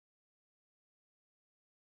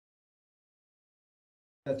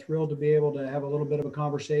Thrilled to be able to have a little bit of a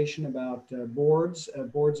conversation about boards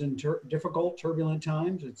in difficult, turbulent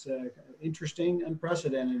times. It's interesting,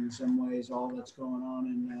 unprecedented in some ways, all that's going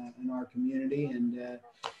on in our community. And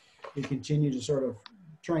we continue to sort of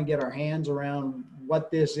try and get our hands around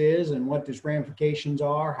what this is and what its ramifications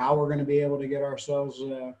are, how we're going to be able to get ourselves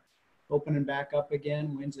opening back up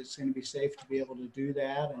again, when it's going to be safe to be able to do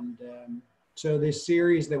that. And so this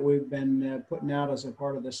series that we've been putting out as a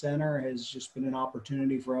part of the center has just been an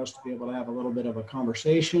opportunity for us to be able to have a little bit of a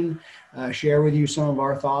conversation, share with you some of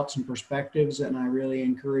our thoughts and perspectives. And I really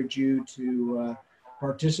encourage you to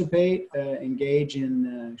participate, engage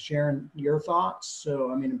in sharing your thoughts.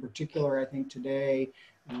 So, I mean, in particular, I think today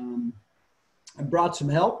I brought some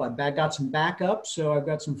help. I've got some backup. So I've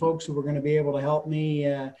got some folks who are going to be able to help me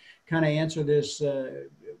kind of answer this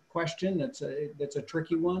question. That's a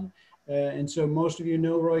tricky one. And so most of you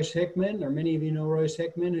know Royce Hickman, or many of you know Royce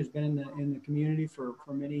Hickman, who's been in the community for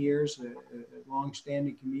many years, a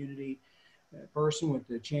long-standing community person with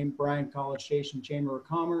the Bryan College Station Chamber of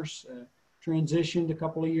Commerce. Transitioned a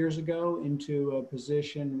couple of years ago into a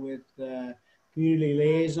position with community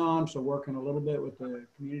liaison, so working a little bit with the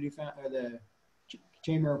the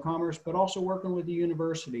Chamber of Commerce, but also working with the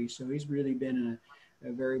university. So he's really been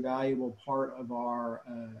a very valuable part of our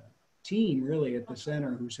team, really, at the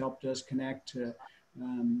center, who's helped us connect to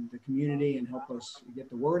the community and help us get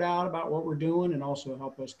the word out about what we're doing, and also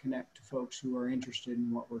help us connect to folks who are interested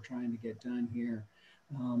in what we're trying to get done here.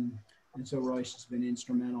 And so Royce has been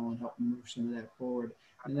instrumental in helping move some of that forward.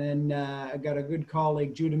 And then I got a good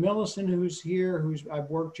colleague, Judy Millison, who's here,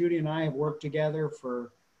 Judy and I have worked together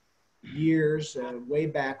for years, way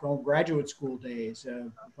back on graduate school days,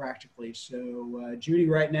 practically. So Judy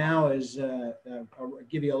right now is, I'll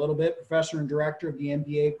give you a little bit, professor and director of the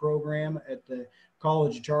MBA program at the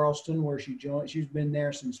College of Charleston, where she's been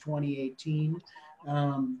there since 2018.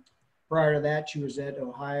 Prior to that, she was at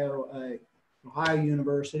Ohio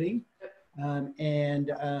University.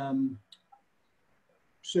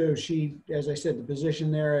 So she, as I said, the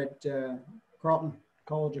position there at Carleton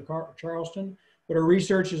College of Charleston, but her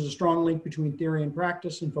research is a strong link between theory and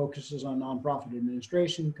practice and focuses on nonprofit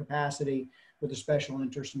administration capacity with a special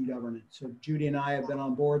interest in governance. So Judy and I have been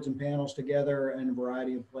on boards and panels together in a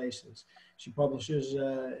variety of places. She publishes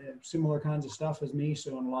similar kinds of stuff as me.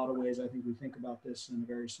 So in a lot of ways, I think we think about this in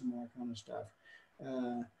very similar kind of stuff.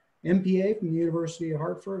 MPA from the University of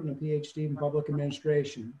Hartford and a PhD in public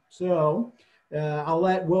administration. So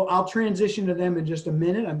I'll transition to them in just a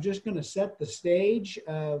minute. I'm just going to set the stage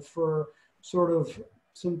for sort of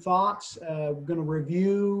some thoughts. I'm going to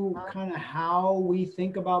review kind of how we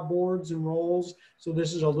think about boards and roles. So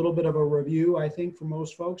this is a little bit of a review, I think, for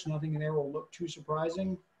most folks. Nothing in there will look too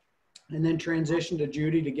surprising. And then transition to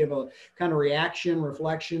Judy to give a kind of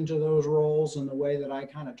reflection to those roles and the way that I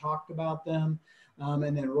kind of talked about them.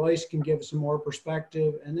 And then Royce can give some more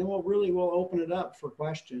perspective, and then we'll open it up for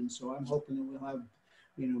questions. So I'm hoping that we'll have,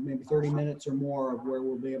 maybe 30 minutes or more of where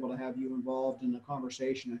we'll be able to have you involved in the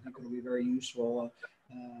conversation. I think it'll be very useful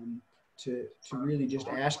to really just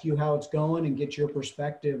ask you how it's going and get your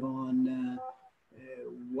perspective on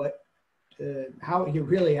how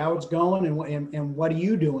it's going and what are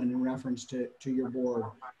you doing in reference to your board.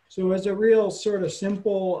 So as a real sort of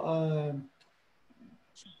simple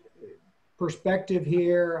perspective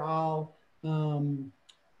here, I'll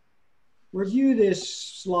review this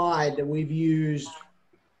slide that we've used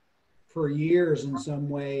for years in some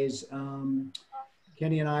ways.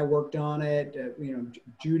 Kenny and I worked on it.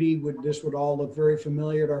 Judy this would all look very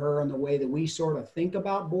familiar to her in the way that we sort of think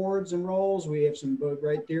about boards and roles. We have some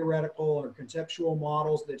great theoretical or conceptual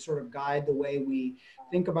models that sort of guide the way we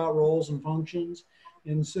think about roles and functions.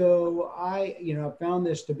 And so I found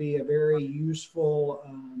this to be a very useful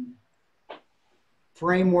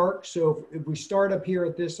framework. So if we start up here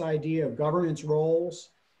at this idea of governance roles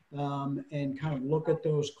and kind of look at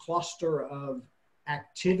those cluster of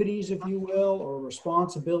activities, if you will, or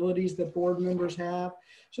responsibilities that board members have.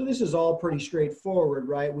 So this is all pretty straightforward,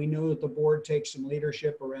 right? We know that the board takes some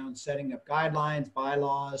leadership around setting up guidelines,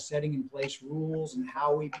 bylaws, setting in place rules, and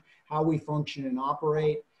how we function and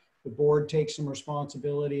operate. The board takes some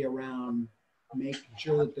responsibility around making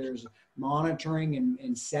sure that there's monitoring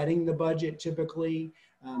and setting the budget, typically,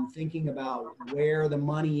 thinking about where the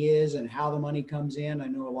money is and how the money comes in. I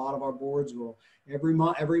know a lot of our boards will, every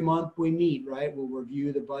month we meet, right? We'll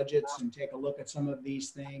review the budgets and take a look at some of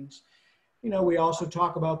these things. We also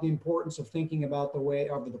talk about the importance of thinking about the way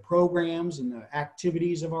of the programs and the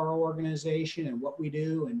activities of our organization and what we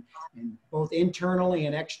do, and both internally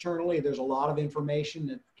and externally. There's a lot of information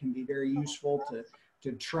that can be very useful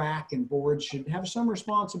to track, and boards should have some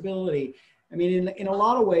responsibility I mean, in a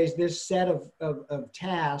lot of ways, this set of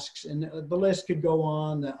tasks, and the list could go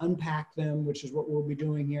on, unpack them, which is what we'll be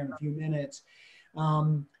doing here in a few minutes,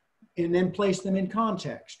 and then place them in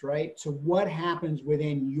context, right? So what happens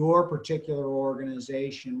within your particular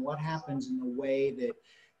organization? What happens in the way that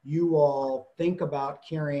you all think about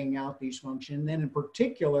carrying out these functions? And then in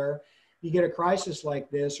particular, you get a crisis like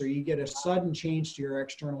this, or you get a sudden change to your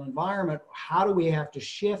external environment. How do we have to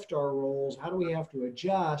shift our roles? How do we have to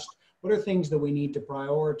adjust? What are things that we need to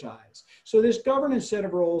prioritize? So this governance set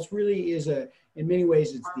of roles really is in many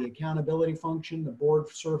ways, it's the accountability function. The board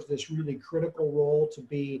serves this really critical role to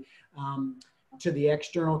be to the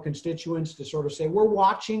external constituents, to sort of say, we're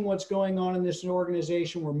watching what's going on in this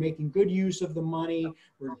organization. We're making good use of the money.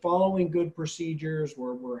 We're following good procedures.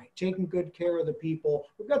 We're taking good care of the people.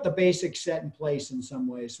 We've got the basics set in place in some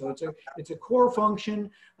ways. So it's a core function,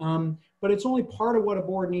 but it's only part of what a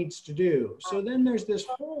board needs to do. So then there's this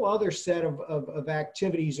whole other set of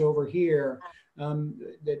activities over here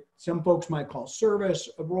that some folks might call service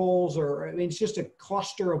roles, or I mean, it's just a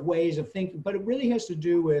cluster of ways of thinking, but it really has to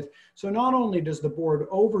do with, so not only does the board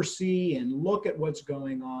oversee and look at what's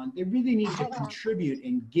going on, they really need to contribute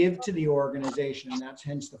and give to the organization, and that's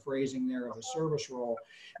hence the phrasing there of a service role.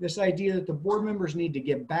 This idea that the board members need to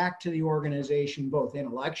give back to the organization, both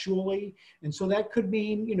intellectually, and so that could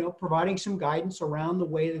mean, you know, providing some guidance around the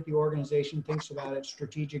way that the organization thinks about its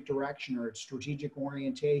strategic direction or its strategic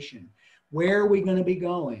orientation. Where are we going to be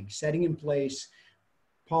going? Setting in place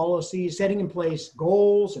policies, setting in place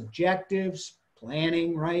goals, objectives,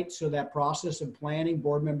 planning, right? So that process of planning,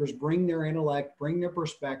 board members bring their intellect, bring their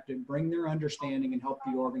perspective, bring their understanding, and help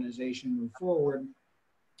the organization move forward.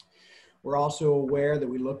 We're also aware that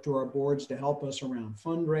we look to our boards to help us around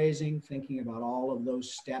fundraising, thinking about all of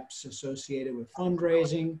those steps associated with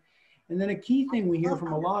fundraising. And then a key thing we hear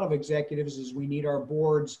from a lot of executives is we need our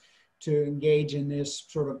boards to engage in this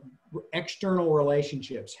sort of external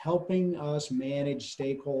relationships, helping us manage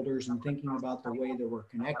stakeholders and thinking about the way that we're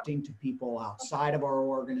connecting to people outside of our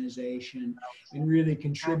organization and really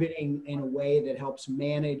contributing in a way that helps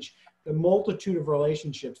manage the multitude of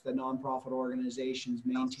relationships that nonprofit organizations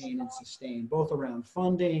maintain and sustain, both around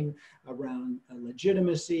funding, around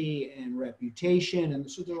legitimacy and reputation. And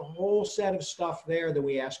so there's a whole set of stuff there that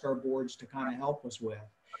we ask our boards to kind of help us with.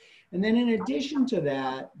 And then in addition to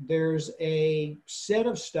that, there's a set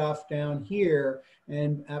of stuff down here,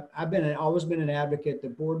 and I've always been an advocate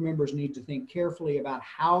that board members need to think carefully about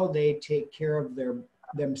how they take care of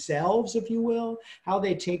themselves, if you will, how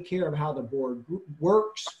they take care of how the board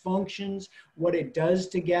works, functions, what it does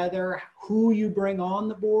together, who you bring on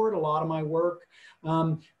the board. A lot of my work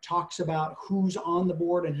talks about who's on the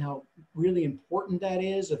board and how really important that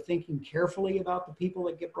is, of thinking carefully about the people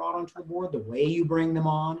that get brought onto the board, the way you bring them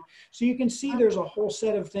on. So you can see there's a whole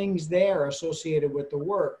set of things there associated with the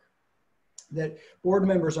work, that board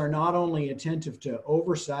members are not only attentive to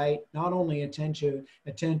oversight, not only attentive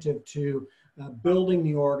to building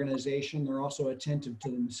the organization, they're also attentive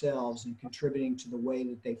to themselves and contributing to the way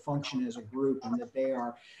that they function as a group, and that they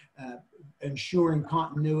are ensuring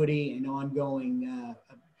continuity and ongoing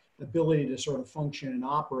ability to sort of function and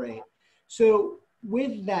operate. So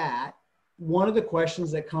with that, one of the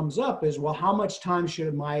questions that comes up is, well, how much time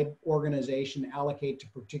should my organization allocate to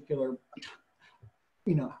particular,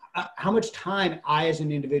 you know, how much time I as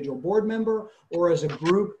an individual board member or as a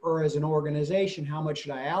group or as an organization, how much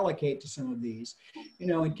should I allocate to some of these? You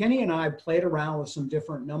know, and Kenny and I played around with some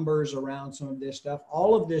different numbers around some of this stuff.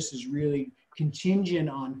 All of this is really contingent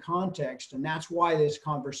on context, and that's why this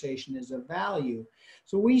conversation is of value.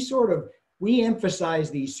 So we emphasize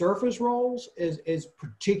these surface roles as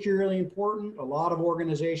particularly important. A lot of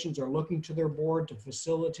organizations are looking to their board to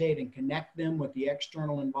facilitate and connect them with the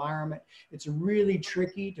external environment. It's really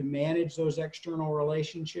tricky to manage those external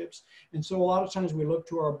relationships. And so a lot of times we look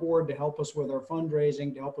to our board to help us with our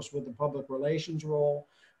fundraising, to help us with the public relations role.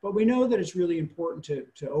 But we know that it's really important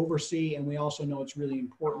to oversee, and we also know it's really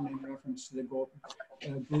important in reference to the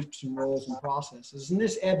groups and roles and processes. And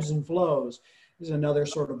this ebbs and flows. This is another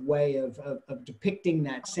sort of way of depicting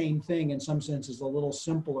that same thing, in some senses a little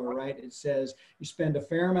simpler, right? It says you spend a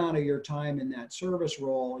fair amount of your time in that service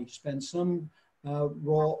role, you spend some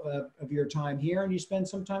role of your time here, and you spend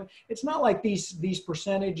some time. It's not like these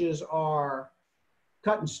percentages are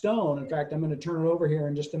cut in stone. In fact, I'm going to turn it over here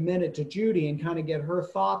in just a minute to Judy and kind of get her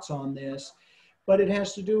thoughts on this. But it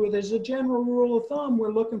has to do with, as a general rule of thumb,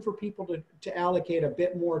 we're looking for people to allocate a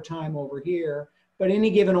bit more time over here. But any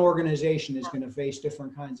given organization is going to face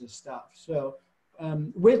different kinds of stuff. So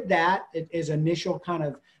with that, as initial kind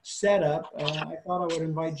of setup, I thought I would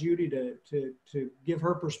invite Judy to give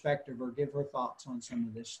her perspective or give her thoughts on some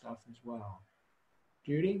of this stuff as well.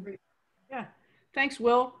 Judy? Yeah, thanks,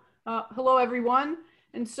 Will. Hello, everyone.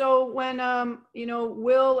 And so when, you know,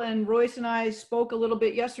 Will and Royce and I spoke a little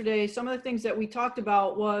bit yesterday, some of the things that we talked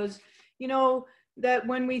about was, you know, that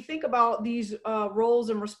when we think about these roles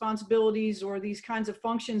and responsibilities or these kinds of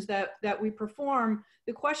functions that we perform,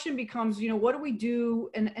 the question becomes, you know, what do we do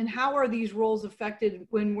and how are these roles affected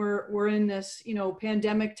when we're in this, you know,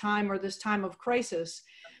 pandemic time or this time of crisis?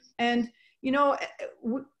 And, you know,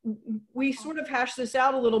 we sort of hash this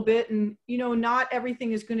out a little bit and, you know, not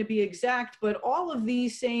everything is going to be exact, but all of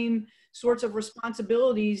these same sorts of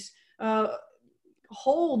responsibilities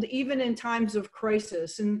hold even in times of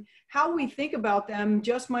crisis, and how we think about them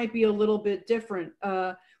just might be a little bit different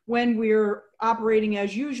when we're operating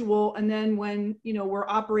as usual, and then when, you know, we're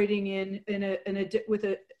operating in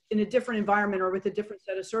a different environment or with a different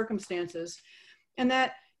set of circumstances. And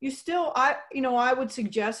that you still, I would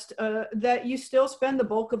suggest that you still spend the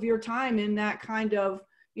bulk of your time in that kind of,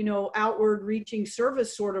 you know, outward reaching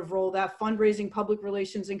service sort of role, that fundraising, public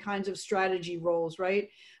relations, and kinds of strategy roles, right?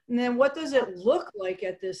 And then what does it look like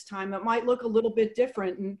at this time? It might look a little bit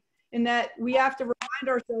different, and in that we have to remind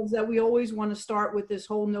ourselves that we always want to start with this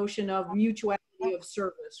whole notion of mutuality of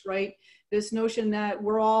service, right? This notion that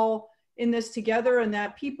we're all in this together and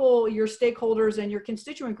that people, your stakeholders and your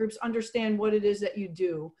constituent groups understand what it is that you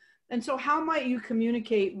do. And so how might you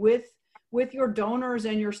communicate with your donors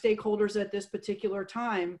and your stakeholders at this particular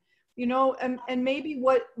time? You know, and maybe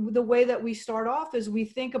the way that we start off is we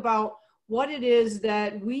think about what it is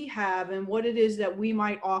that we have and what it is that we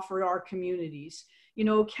might offer our communities. You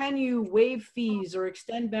know, can you waive fees or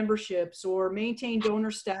extend memberships or maintain donor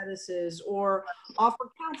statuses or offer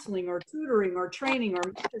counseling or tutoring or training or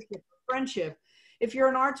mentorship or friendship? If you're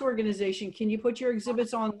an arts organization, can you put your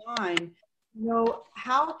exhibits online? You know,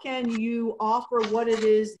 how can you offer what it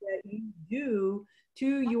is that you do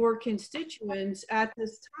to your constituents at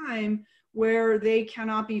this time where they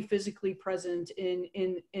cannot be physically present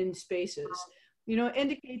in spaces? You know,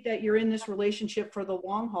 indicate that you're in this relationship for the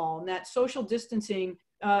long haul, and that social distancing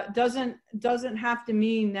doesn't have to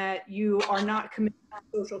mean that you are not committed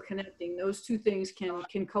to social connecting. Those two things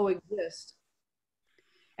can coexist.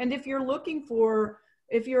 And if you're looking for,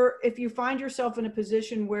 if you find yourself in a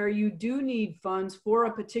position where you do need funds for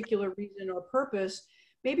a particular reason or purpose,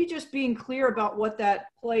 maybe just being clear about what that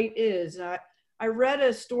plate is. I read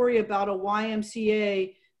a story about a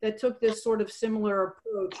YMCA that took this sort of similar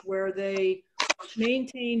approach where they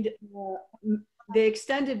maintained, they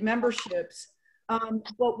extended memberships,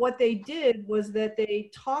 but what they did was that they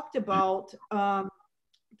talked about that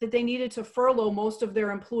they needed to furlough most of their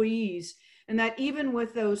employees, and that even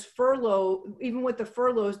with the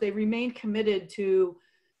furloughs, they remained committed to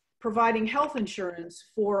providing health insurance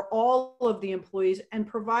for all of the employees and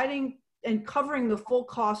providing and covering the full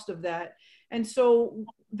cost of that. And so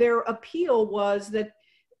their appeal was that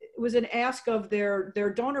it was an ask of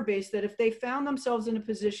their donor base that if they found themselves in a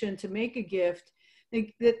position to make a gift,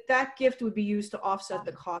 that gift would be used to offset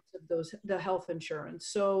the cost of the health insurance.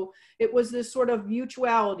 So it was this sort of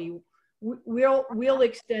mutuality. We'll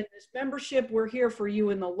extend this membership. We're here for you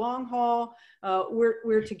in the long haul.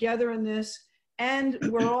 We're together in this, and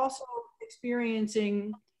we're also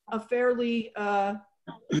experiencing a fairly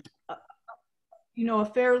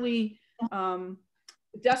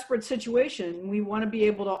desperate situation. We want to be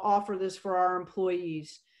able to offer this for our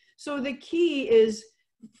employees. So the key is,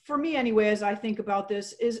 for me anyway, as I think about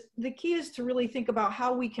this, is the key is to really think about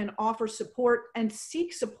how we can offer support and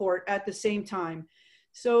seek support at the same time,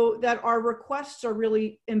 so that our requests are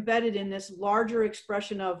really embedded in this larger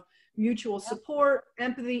expression of mutual support,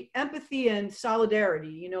 empathy, and solidarity,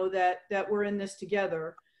 you know, that we're in this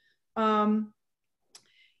together. You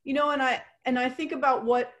know, and I think about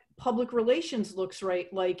what public relations looks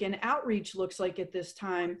like and outreach looks like at this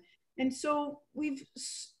time. And so we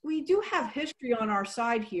do have history on our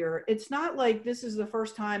side here. It's not like this is the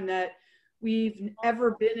first time that we've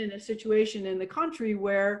ever been in a situation in the country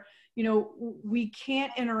where, you know, we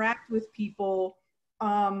can't interact with people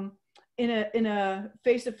in a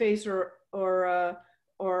face-to-face or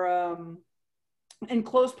in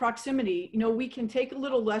close proximity. You know, we can take a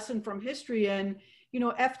little lesson from history and, you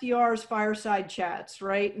know, FDR's fireside chats,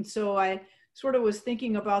 right? And so I sort of was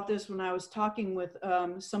thinking about this when I was talking with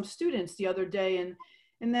some students the other day,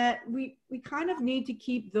 and that we kind of need to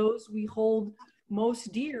keep those we hold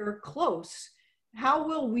most dear close. How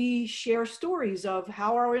will we share stories of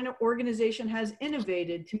how our organization has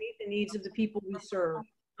innovated to meet the needs of the people we serve?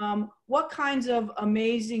 What kinds of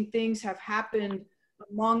amazing things have happened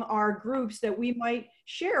among our groups that we might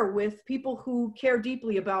share with people who care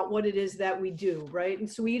deeply about what it is that we do, right? And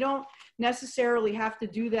so we don't necessarily have to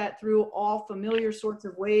do that through all familiar sorts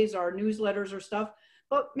of ways, our newsletters or stuff,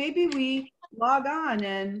 but maybe we log on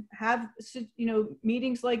and have, you know,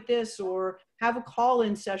 meetings like this, or have a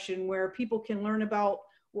call-in session where people can learn about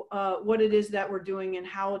what it is that we're doing and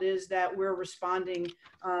how it is that we're responding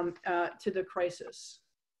to the crisis.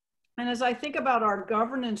 And as I think about our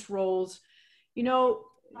governance roles, you know,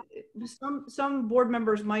 some board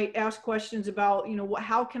members might ask questions about, you know,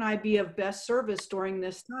 how can I be of best service during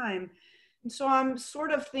this time? And so I'm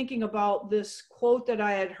sort of thinking about this quote that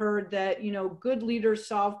I had heard that, you know, good leaders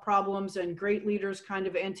solve problems and great leaders kind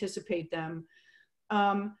of anticipate them.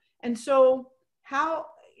 And so how,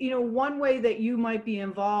 you know, one way that you might be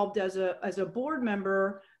involved as a board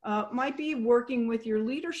member might be working with your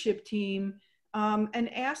leadership team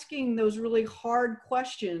and asking those really hard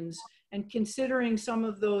questions and considering some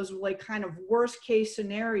of those like kind of worst case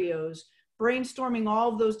scenarios, brainstorming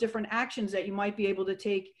all of those different actions that you might be able to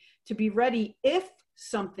take to be ready if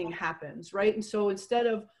something happens, right? And so instead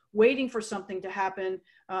of waiting for something to happen,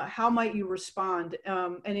 how might you respond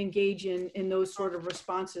and engage in those sort of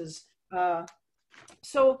responses?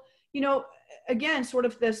 So, you know, again, sort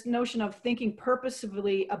of this notion of thinking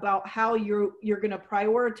purposefully about how you're going to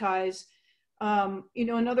prioritize. You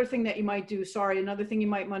know, another thing that you might do, another thing you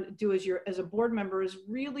might want to do as a board member is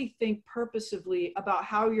really think purposefully about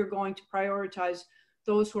how you're going to prioritize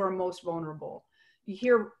those who are most vulnerable. You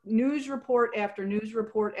hear news report after news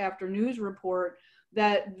report after news report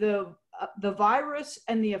that the virus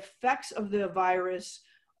and the effects of the virus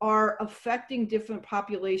are affecting different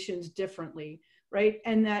populations differently, right?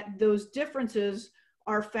 And that those differences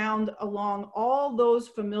are found along all those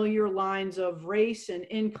familiar lines of race and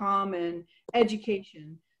income and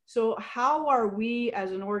education. So how are we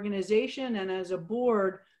as an organization and as a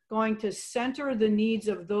board going to center the needs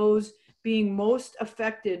of those being most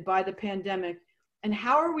affected by the pandemic? And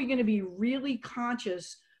how are we going to be really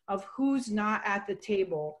conscious of who's not at the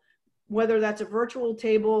table, whether that's a virtual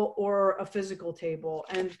table or a physical table,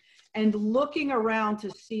 and looking around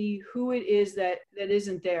to see who it is that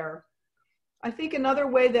isn't there? I think another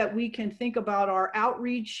way that we can think about our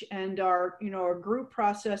outreach and our, you know, our group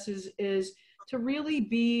processes is to really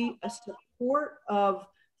be a support of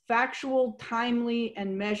factual, timely,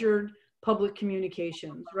 and measured public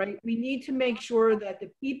communications, right? We need to make sure that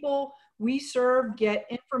the people we serve get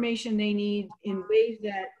information they need in ways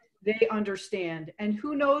that they understand. And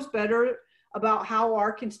who knows better about how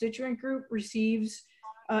our constituent group receives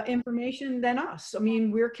information than us? I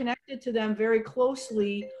mean, we're connected to them very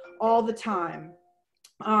closely all the time.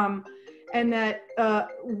 And that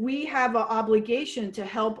we have an obligation to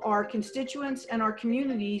help our constituents and our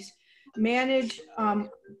communities manage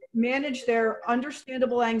their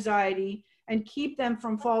understandable anxiety and keep them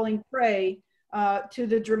from falling prey to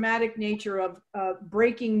the dramatic nature of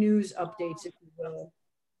breaking news updates, if you will.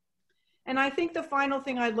 And I think the final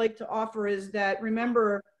thing I'd like to offer is that,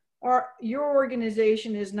 remember, your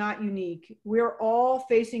organization is not unique. We're all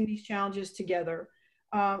facing these challenges together.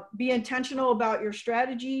 Be intentional about your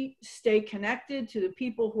strategy, stay connected to the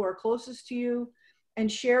people who are closest to you,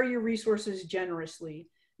 and share your resources generously.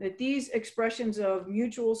 That these expressions of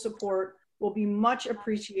mutual support will be much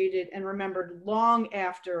appreciated and remembered long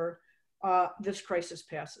after this crisis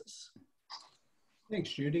passes.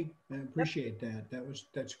 Thanks, Judy. I appreciate that.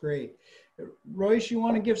 That's great. Royce, you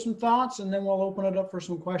want to give some thoughts, and then we'll open it up for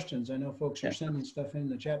some questions. I know folks are sending stuff in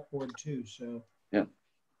the chat board too. So yeah,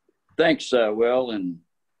 thanks, Will, and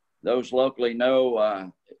those locally know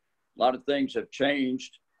a lot of things have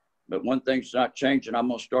changed, but one thing's not changing. I'm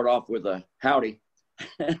going to start off with a howdy.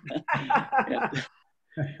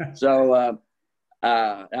 So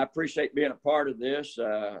I appreciate being a part of this,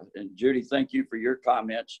 and Judy, thank you for your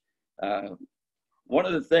comments. One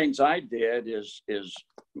of the things I did is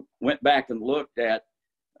went back and looked at,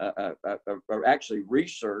 or actually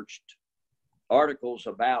researched articles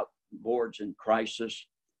about boards in crisis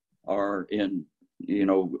or in, you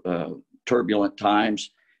know, turbulent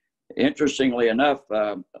times. Interestingly enough,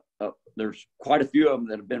 there's quite a few of them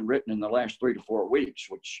that have been written in the last 3 to 4 weeks,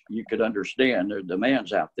 which you could understand. There are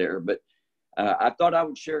demands out there, but I thought I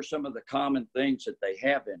would share some of the common things that they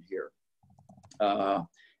have in here.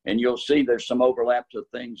 And you'll see there's some overlap to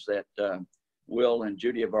things that Will and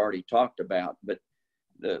Judy have already talked about. But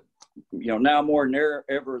now more than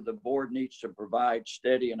ever, the board needs to provide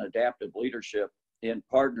steady and adaptive leadership in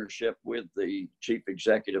partnership with the chief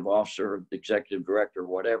executive officer, executive director,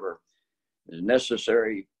 whatever is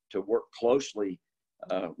necessary to work closely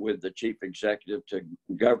with the chief executive to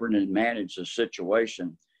govern and manage the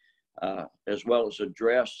situation. as well as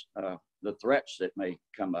address the threats that may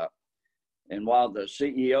come up. And while the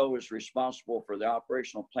CEO is responsible for the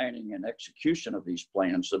operational planning and execution of these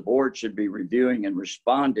plans, the board should be reviewing and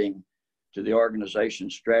responding to the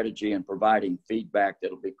organization's strategy and providing feedback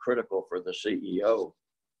that'll be critical for the CEO.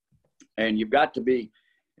 And you've got to be,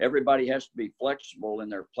 everybody has to be flexible in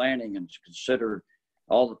their planning and consider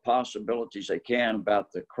all the possibilities they can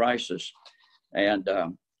about the crisis. And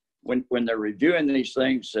when they're reviewing these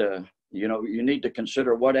things, you know, you need to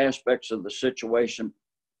consider what aspects of the situation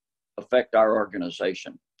affect our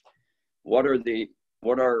organization. What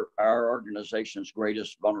are our organization's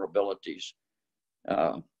greatest vulnerabilities?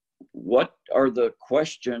 What are the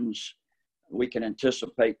questions we can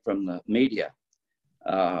anticipate from the media?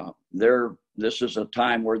 This is a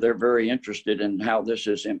time where they're very interested in how this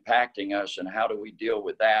is impacting us and how do we deal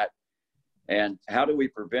with that? And how do we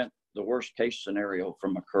prevent the worst case scenario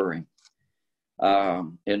from occurring?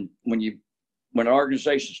 And when an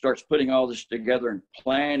organization starts putting all this together and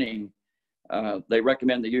planning, they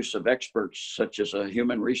recommend the use of experts such as a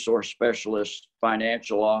human resource specialist,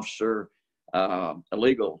 financial officer, a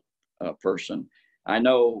legal person. I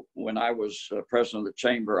know when I was president of the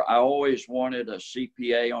chamber, I always wanted a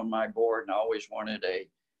CPA on my board, and I always wanted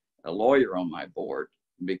a lawyer on my board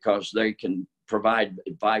because they can provide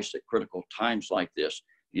advice at critical times like this.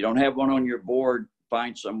 If you don't have one on your board,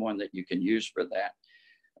 find someone that you can use for that.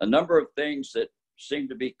 A number of things that seem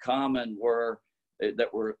to be common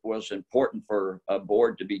was important for a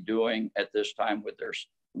board to be doing at this time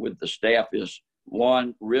with the staff is,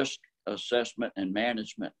 one, risk assessment and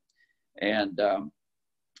management. And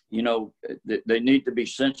you know, they need to be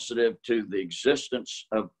sensitive to the existence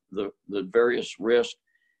of the various risks,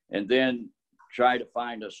 and then try to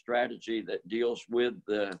find a strategy that deals with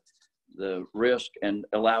the risk and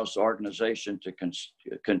allows the organization to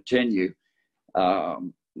continue.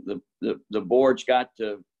 The board's got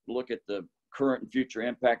to look at the current and future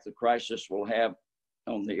impact the crisis will have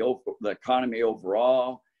on the economy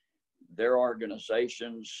overall, their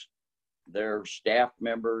organizations, their staff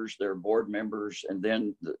members, their board members, and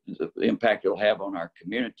then the impact it'll have on our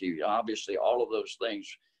community. Obviously, all of those things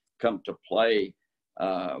come to play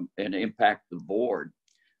and impact the board.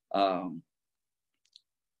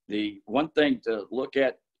 The one thing to look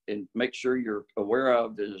at and make sure you're aware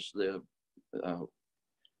of is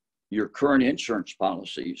your current insurance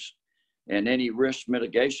policies and any risk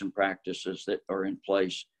mitigation practices that are in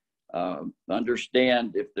place.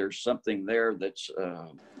 Understand if there's something there that's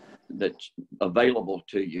available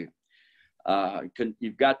to you.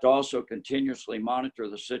 You've got to also continuously monitor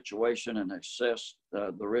the situation and assess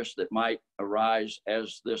the risk that might arise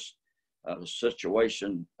as this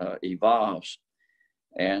situation evolves.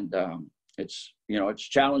 And it's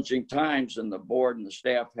challenging times, and the board and the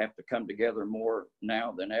staff have to come together more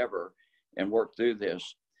now than ever and work through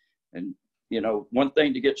this. And one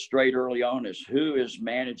thing to get straight early on is who is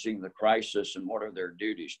managing the crisis and what are their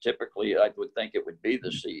duties. Typically, I would think it would be the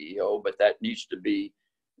CEO, but that needs to be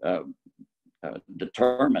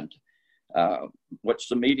determined. What's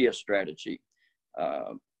the media strategy?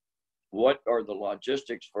 What are the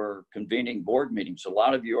logistics for convening board meetings? A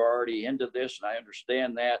lot of you are already into this, and I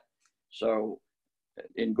understand that. So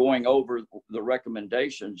in going over the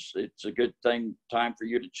recommendations, it's a good time for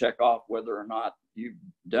you to check off whether or not you've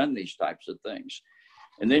done these types of things.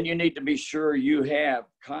 And then you need to be sure you have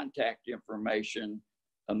contact information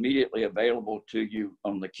immediately available to you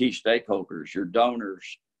on the key stakeholders, your donors,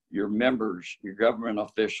 your members, your government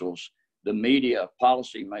officials, the media,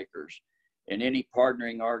 policymakers, and any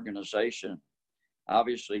partnering organization.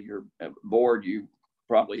 Obviously, your board, you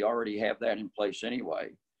probably already have that in place anyway.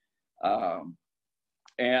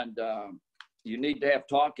 You need to have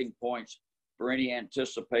talking points for any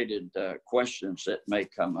anticipated questions that may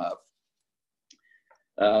come up.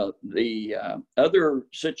 The other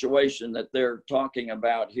situation that they're talking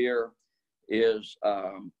about here is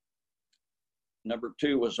number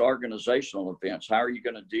 2 was organizational events. How are you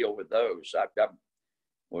going to deal with those? I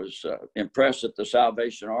was impressed that the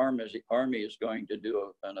Salvation Army is going to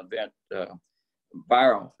do an event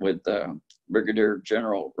viral with Brigadier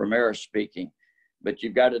General Ramirez speaking. But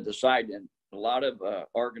you've got to decide, in a lot of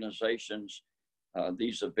organizations,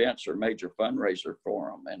 these events are major fundraiser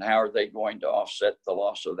for them, and how are they going to offset the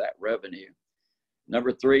loss of that revenue?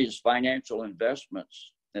 Number 3 is financial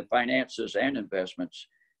investments and finances and investments.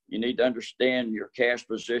 You need to understand your cash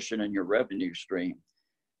position and your revenue stream.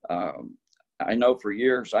 I know for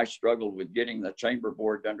years I struggled with getting the chamber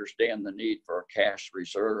board to understand the need for a cash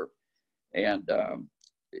reserve. And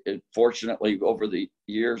fortunately, over the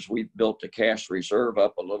years, we've built a cash reserve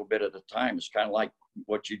up a little bit at a time. It's kind of like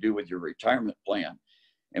what you do with your retirement plan.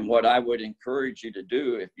 And what I would encourage you to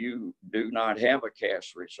do, if you do not have a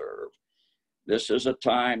cash reserve, this is a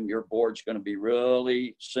time your board's going to be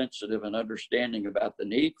really sensitive and understanding about the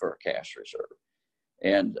need for a cash reserve.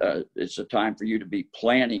 And it's a time for you to be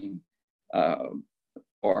planning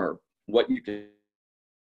or what you can.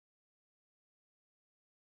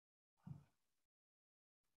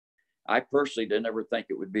 I personally didn't ever think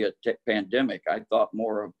it would be a pandemic. I thought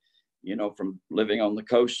more of, you know, from living on the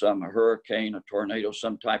coast, a hurricane, a tornado,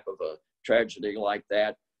 some type of a tragedy like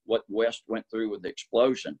that, what West went through with the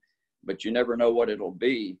explosion. But you never know what it'll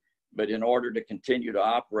be. But in order to continue to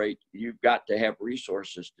operate, you've got to have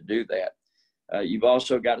resources to do that. You've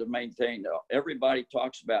also got to maintain, everybody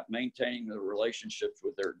talks about maintaining the relationships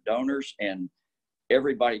with their donors, and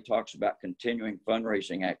everybody talks about continuing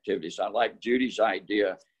fundraising activities. I like Judy's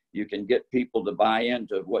idea. You can get people to buy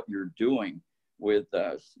into what you're doing with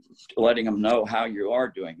letting them know how you are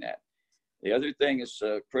doing that. The other thing is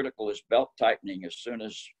critical is belt tightening as soon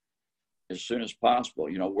as possible.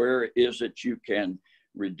 You know, where is it you can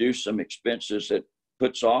reduce some expenses that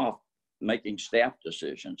puts off making staff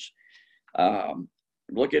decisions?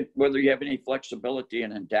 Look at whether you have any flexibility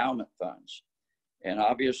in endowment funds. And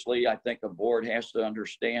obviously, I think a board has to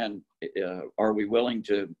understand, are we willing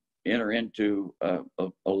to enter into a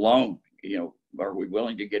loan? You know, are we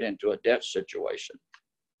willing to get into a debt situation?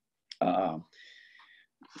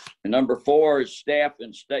 Number 4 is staff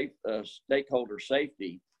and stakeholder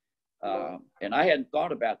safety. And I hadn't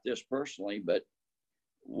thought about this personally, but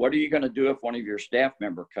what are you going to do if one of your staff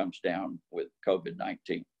member comes down with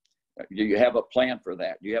COVID-19? Do you have a plan for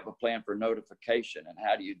that? Do you have a plan for notification, and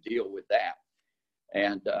how do you deal with that?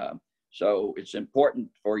 And so it's important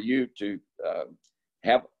for you to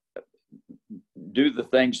do the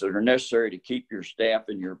things that are necessary to keep your staff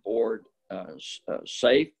and your board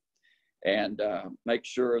safe, and make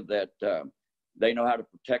sure that they know how to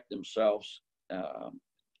protect themselves,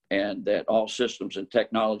 and that all systems and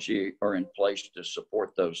technology are in place to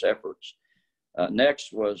support those efforts.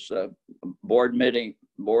 Next was board meeting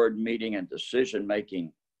and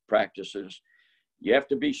decision-making practices. You have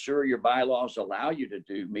to be sure your bylaws allow you to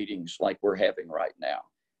do meetings like we're having right now.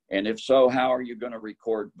 And if so, how are you going to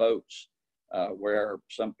record votes where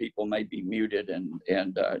some people may be muted?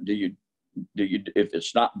 And do you, if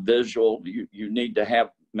it's not visual, you need to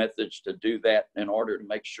have methods to do that in order to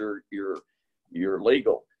make sure you're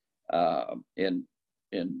legal. And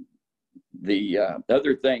the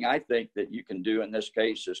other thing I think that you can do in this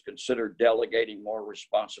case is consider delegating more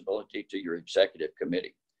responsibility to your executive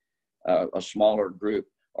committee, a smaller group,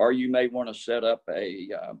 or you may want to set up a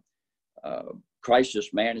crisis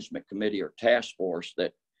management committee or task force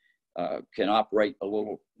that can operate a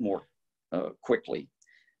little more quickly.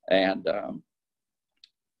 And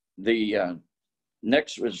the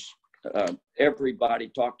next was everybody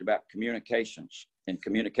talked about communications and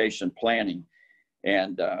communication planning.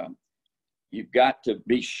 And you've got to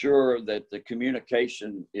be sure that the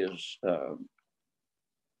communication is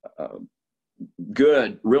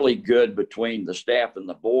good, really good between the staff and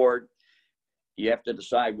the board. You have to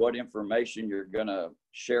decide what information you're going to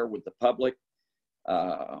share with the public.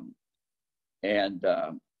 And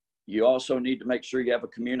you also need to make sure you have a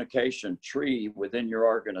communication tree within your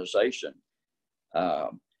organization.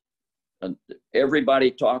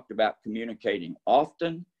 Everybody talked about communicating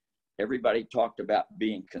often. Everybody talked about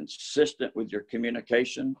being consistent with your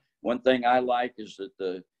communication. One thing I like is that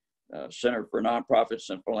the Center for Nonprofits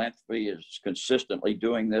and Philanthropy is consistently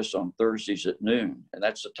doing this on Thursdays at noon. And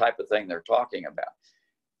that's the type of thing they're talking about.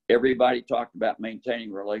 Everybody talked about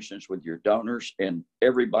maintaining relations with your donors, and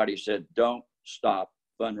everybody said, don't stop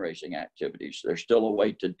fundraising activities. There's still a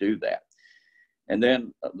way to do that. And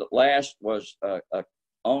then the last was a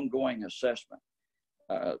ongoing assessment.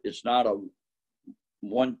 It's not a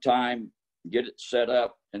one time get it set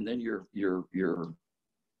up and then you're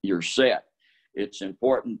set. It's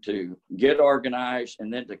important to get organized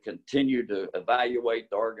and then to continue to evaluate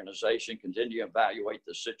the organization, continue to evaluate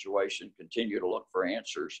the situation, continue to look for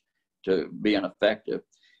answers to being effective.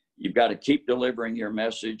 You've got to keep delivering your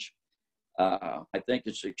message. I think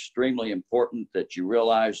it's extremely important that you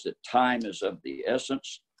realize that time is of the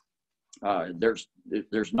essence.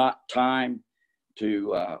 There's not time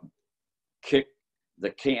to kick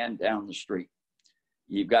the can down the street.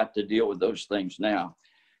 You've got to deal with those things now.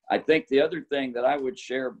 I think the other thing that I would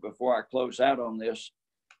share before I close out on this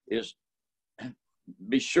is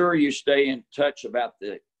be sure you stay in touch about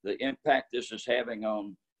the impact this is having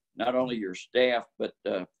on not only your staff, but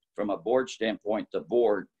from a board standpoint, the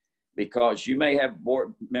board, because you may have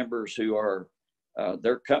board members who are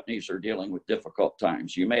their companies are dealing with difficult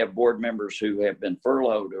times. You may have board members who have been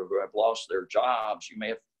furloughed or who have lost their jobs. You may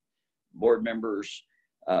have board members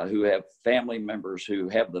who have family members who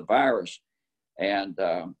have the virus. And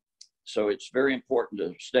so it's very important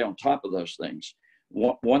to stay on top of those things.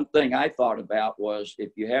 One thing I thought about was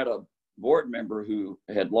if you had a board member who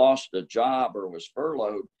had lost a job or was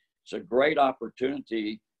furloughed, it's a great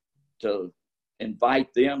opportunity to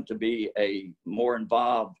invite them to be a more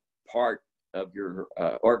involved part of your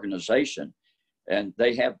organization. And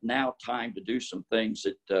they have now time to do some things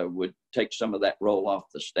that would take some of that role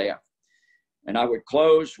off the staff. And I would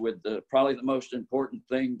close with probably the most important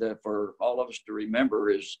thing for all of us to remember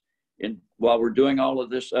is, while we're doing all of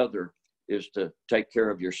this other, is to take care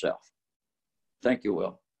of yourself. Thank you,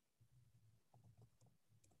 Will.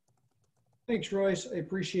 Thanks, Royce. I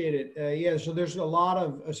appreciate it. Yeah, so there's a lot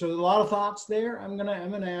of thoughts there. I'm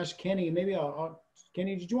gonna ask Kenny. Maybe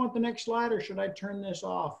Kenny, did you want the next slide, or should I turn this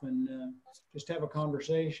off and just have a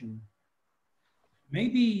conversation?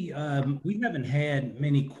 Maybe we haven't had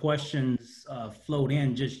many questions float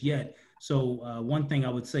in just yet. So one thing I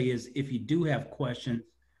would say is, if you do have questions,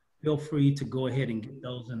 feel free to go ahead and get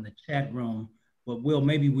those in the chat room. But Will,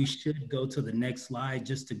 maybe we should go to the next slide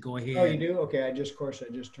just to go ahead. Oh, you do? Okay, I just turned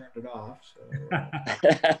it off. So go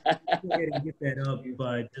ahead and get that up,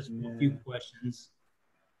 but just a few questions.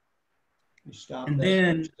 You stop and this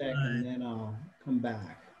then, for a second, and then I'll come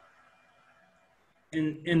back.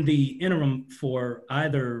 In the interim, for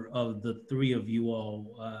either of the three of you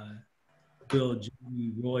all, Bill,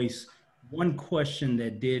 Judy, Royce, one question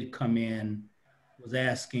that did come in was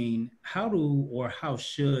asking, how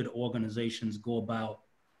should organizations go about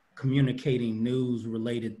communicating news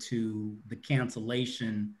related to the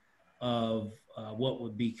cancellation of what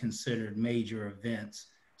would be considered major events?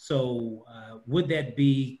 So would that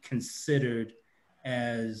be considered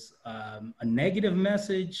as a negative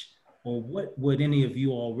message, or what would any of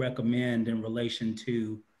you all recommend in relation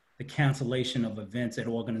to the cancellation of events at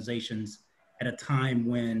organizations at a time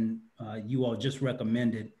when you all just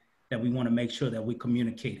recommended that we want to make sure that we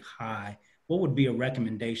communicate high? What would be a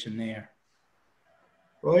recommendation there?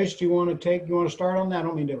 Royce, do you want to start on that? I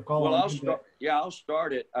don't mean to call on you. I'll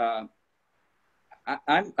start it.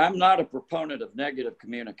 I'm not a proponent of negative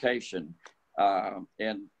communication,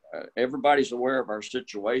 and everybody's aware of our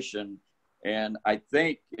situation. And I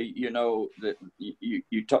think, that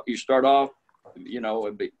you start off,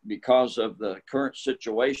 because of the current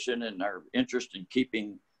situation and our interest in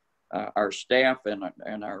keeping our staff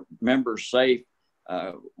and our members safe,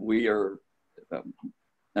 we are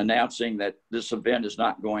announcing that this event is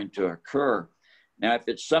not going to occur. Now, if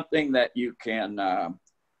it's something that you can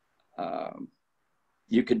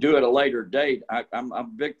do at a later date, I'm a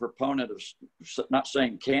big proponent of not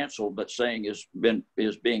saying canceled, but saying is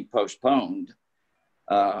being postponed,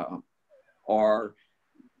 or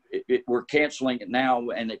we're canceling it now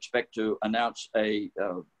and expect to announce a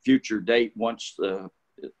future date once the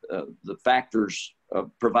factors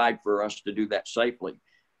provide for us to do that safely.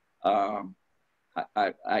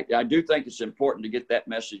 I do think it's important to get that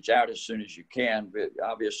message out as soon as you can, but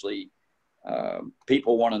obviously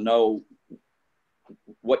people want to know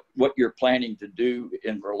what you're planning to do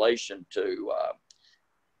in relation to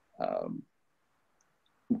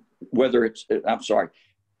whether it's, I'm sorry,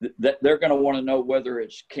 they're going to want to know whether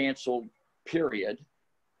it's canceled, period,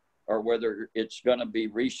 or whether it's going to be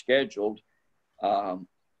rescheduled.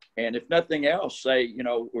 And if nothing else, say,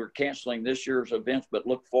 we're canceling this year's events, but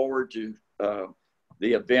look forward to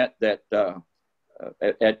the event that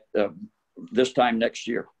at this time next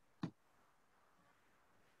year.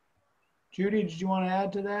 Judy, did you want to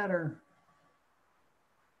add to that, or?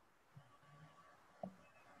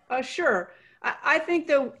 Sure. I think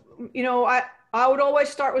that, I would always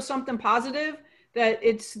start with something positive, that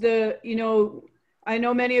it's I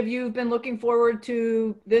know many of you have been looking forward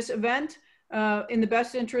to this event in the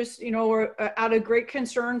best interest, or out of great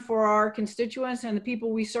concern for our constituents and the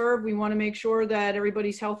people we serve. We want to make sure that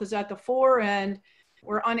everybody's health is at the fore, and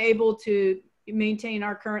we're unable to maintain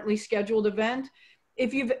our currently scheduled event.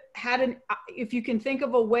 If you can think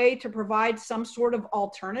of a way to provide some sort of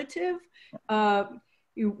alternative,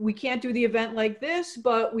 we can't do the event like this,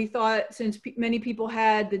 but we thought since many people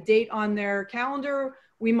had the date on their calendar,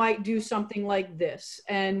 we might do something like this,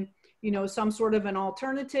 and some sort of an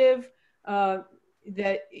alternative,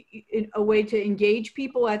 that a way to engage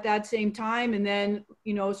people at that same time. And then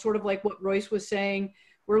sort of like what Royce was saying,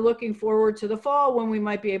 we're looking forward to the fall when we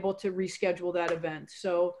might be able to reschedule that event.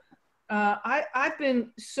 So I've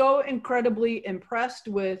been so incredibly impressed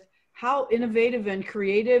with how innovative and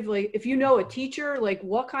creative, like if a teacher, like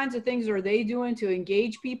what kinds of things are they doing to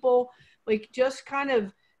engage people? like just kind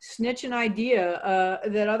of snitch an idea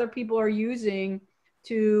that other people are using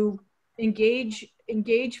to engage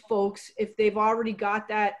folks. If they've already got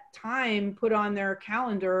that time put on their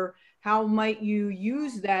calendar, how might you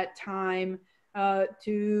use that time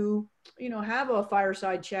to, you know, have a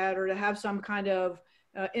fireside chat or to have some kind of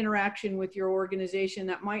interaction with your organization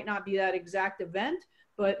that might not be that exact event,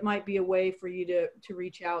 but might be a way for you to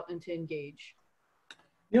reach out and to engage.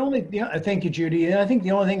 Thank you, Judy. And I think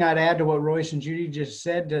the only thing I'd add to what Royce and Judy just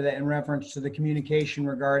said to that in reference to the communication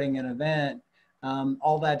regarding an event,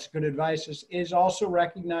 all that's good advice, is also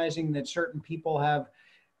recognizing that certain people have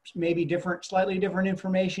maybe slightly different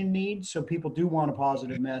information needs. So people do want a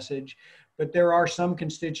positive message, but there are some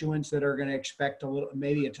constituents that are going to expect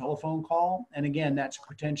maybe a telephone call. And again, that's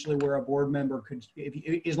potentially where a board member could,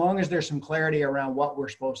 as long as there's some clarity around what we're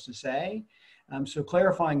supposed to say. So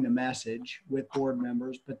clarifying the message with board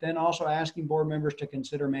members, but then also asking board members to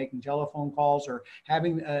consider making telephone calls or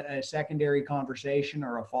having a secondary conversation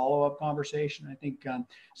or a follow-up conversation. I think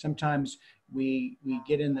sometimes we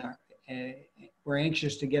get in the, we're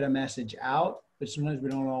anxious to get a message out, but sometimes we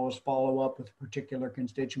don't always follow up with particular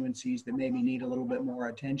constituencies that maybe need a little bit more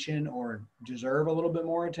attention or deserve a little bit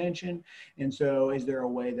more attention. And so is there a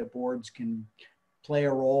way that boards can play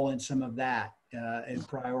a role in some of that? In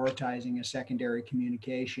prioritizing a secondary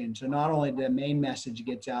communication. So not only the main message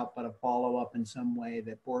gets out, but a follow-up in some way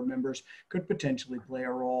that board members could potentially play a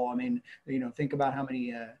role. I mean, you know, think about how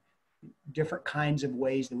many different kinds of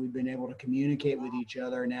ways that we've been able to communicate with each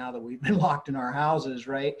other now that we've been locked in our houses,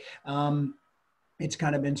 right? It's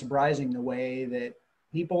kind of been surprising the way that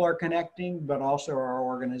people are connecting, but also our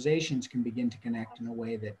organizations can begin to connect in a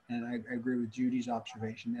way that, and I agree with Judy's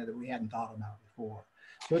observation there, that we hadn't thought about before.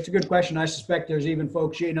 So it's a good question. I suspect there's even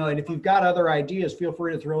folks, you know, and if you've got other ideas, feel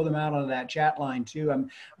free to throw them out on that chat line too.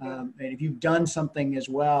 And if you've done something as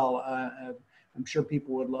well, I'm sure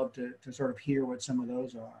people would love to sort of hear what some of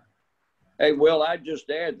those are. Hey, Will, I'd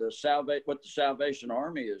just add what the Salvation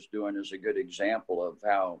Army is doing is a good example of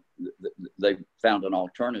how they found an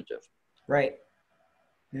alternative. Right.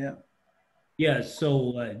 Yeah. Yeah,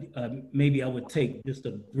 so maybe I would take just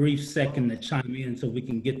a brief second to chime in so we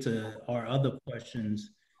can get to our other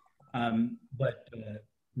questions. But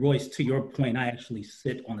Royce, to your point, I actually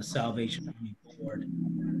sit on the Salvation Army board.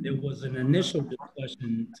 There was an initial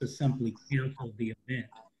discussion to simply cancel the event.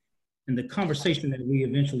 And the conversation that we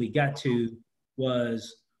eventually got to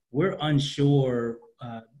was, we're unsure,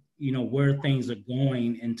 you know, where things are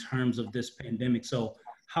going in terms of this pandemic. So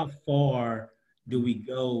how far do we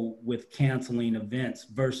go with canceling events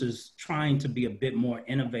versus trying to be a bit more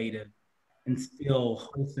innovative and still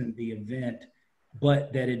hosting the event,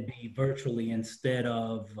 but that it be virtually instead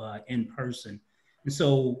of in person? And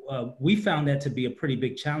so we found that to be a pretty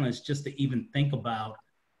big challenge, just to even think about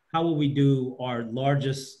how will we do our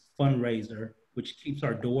largest fundraiser, which keeps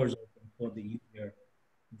our doors open for the year,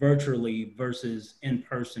 virtually versus in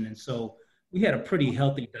person. And so we had a pretty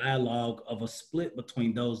healthy dialogue of a split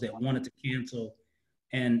between those that wanted to cancel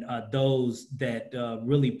and those that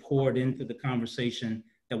really poured into the conversation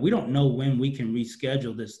that we don't know when we can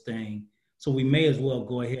reschedule this thing. So we may as well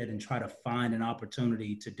go ahead and try to find an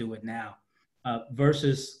opportunity to do it now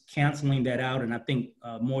versus canceling that out. And I think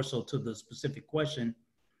more so to the specific question,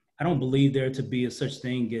 I don't believe there to be a such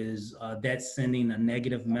thing as that sending a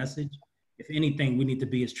negative message. If anything, we need to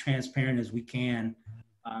be as transparent as we can.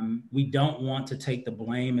 We don't want to take the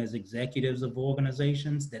blame as executives of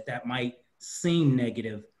organizations that might seem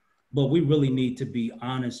negative, but we really need to be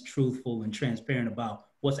honest, truthful, and transparent about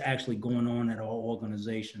what's actually going on at our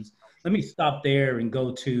organizations. Let me stop there and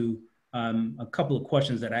go to a couple of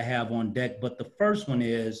questions that I have on deck. But the first one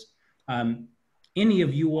is, any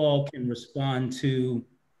of you all can respond to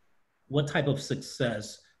what type of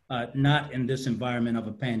success, not in this environment of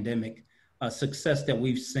a pandemic, success that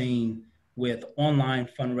we've seen with online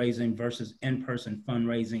fundraising versus in-person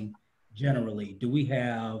fundraising generally. Do we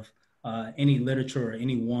have any literature or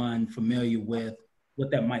anyone familiar with what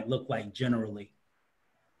that might look like generally?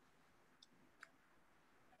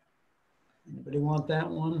 Anybody want that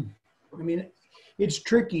one? I mean, it's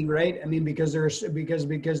tricky, right? I mean, because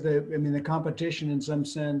the competition in some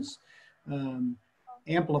sense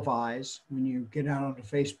amplifies when you get out onto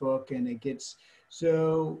Facebook, and it gets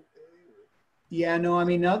so. Yeah, no, I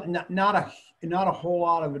mean, not a whole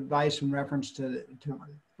lot of advice in reference to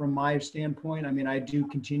from my standpoint. I mean, I do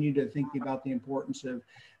continue to think about the importance of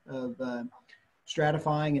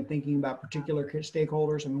stratifying and thinking about particular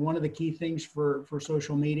stakeholders. I mean, one of the key things for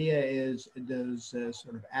social media is those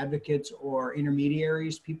sort of advocates or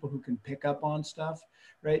intermediaries, people who can pick up on stuff,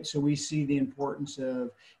 right? So we see the importance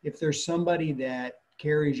of, if there's somebody that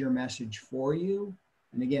carries your message for you.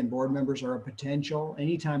 And again, board members are a potential.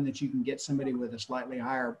 Anytime that you can get somebody with a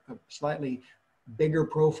slightly bigger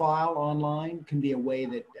profile online can be a way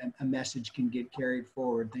that a message can get carried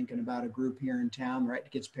forward. Thinking about a group here in town, right,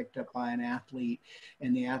 that gets picked up by an athlete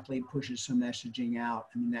and the athlete pushes some messaging out.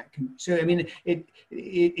 I mean, that can, so I mean,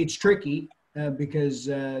 it's tricky because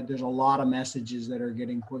there's a lot of messages that are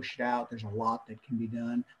getting pushed out. There's a lot that can be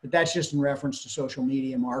done, but that's just in reference to social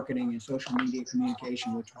media marketing and social media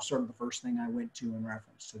communication, which was sort of the first thing I went to in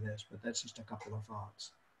reference to this, but that's just a couple of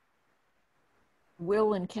thoughts.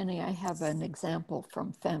 Will and Kenny, I have an example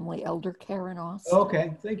from Family Elder Care in Austin.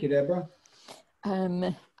 Okay, thank you, Deborah.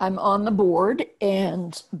 I'm on the board,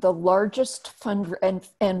 and the largest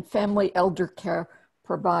and Family Elder Care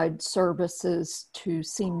provides services to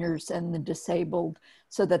seniors and the disabled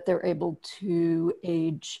so that they're able to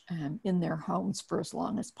age in their homes for as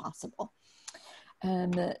long as possible.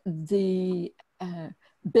 And the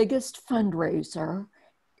biggest fundraiser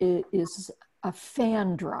is a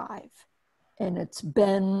fan drive. And it's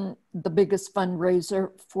been the biggest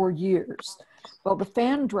fundraiser for years. Well, the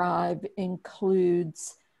fan drive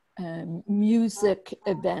includes music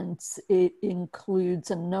events. It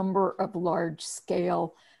includes a number of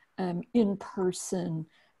large-scale in-person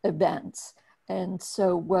events. And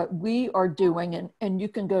so what we are doing, and you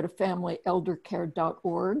can go to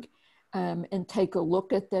familyeldercare.org and take a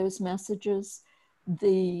look at those messages.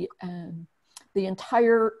 The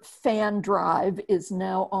entire fan drive is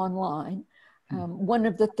now online. One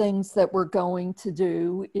of the things that we're going to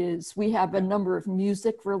do is we have a number of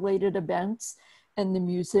music related events, and the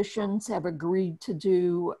musicians have agreed to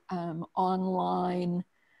do online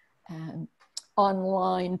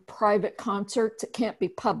private concerts. It can't be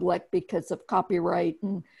public because of copyright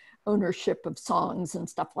and ownership of songs and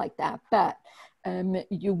stuff like that, but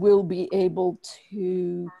you will be able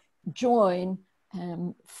to join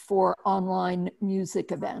for online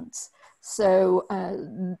music events. So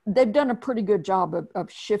they've done a pretty good job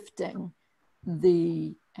of shifting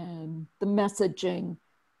the messaging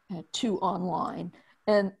to online,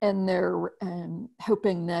 and they're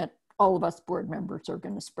hoping that all of us board members are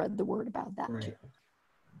going to spread the word about that. Right. Too.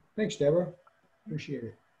 Thanks, Deborah. Appreciate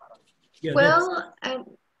it. Yeah, Well,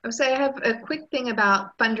 I'll say I have a quick thing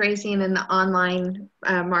about fundraising in the online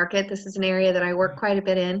market. This is an area that I work quite a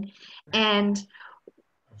bit in, and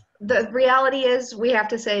the reality is we have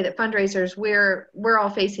to say that fundraisers, we're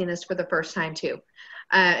all facing this for the first time too.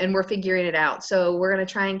 And we're figuring it out. So we're going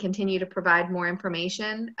to try and continue to provide more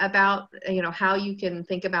information about, how you can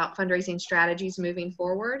think about fundraising strategies moving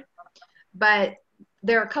forward. But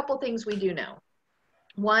there are a couple things we do know.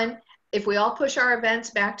 One, if we all push our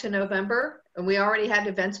events back to November, and we already had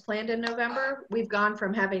events planned in November, we've gone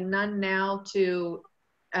from having none now to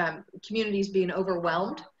communities being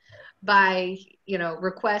overwhelmed by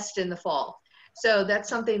requests in the fall. So that's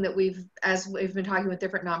something that as we've been talking with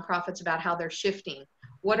different nonprofits about how they're shifting.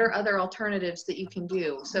 What are other alternatives that you can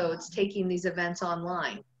do? So it's taking these events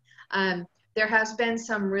online. There has been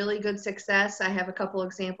some really good success. I have a couple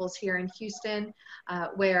examples here in Houston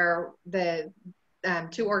where the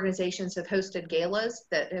two organizations have hosted galas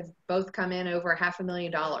that have both come in over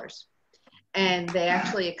 $500,000, and they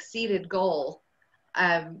actually exceeded goal.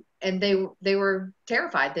 And they were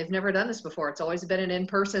terrified. They've never done this before. It's always been an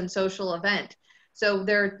in-person social event. So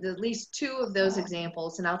there are at least two of those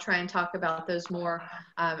examples, and I'll try and talk about those more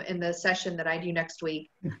in the session that I do next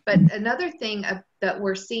week. But another thing that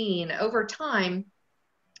we're seeing over time,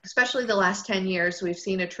 especially the last 10 years, we've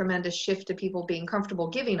seen a tremendous shift to people being comfortable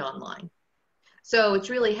giving online. So it's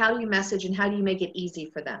really how do you message and how do you make it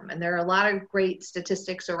easy for them? And there are a lot of great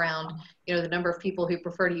statistics around, the number of people who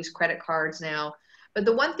prefer to use credit cards now. But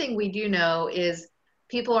the one thing we do know is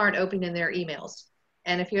people aren't opening their emails.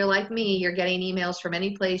 And if you're like me, you're getting emails from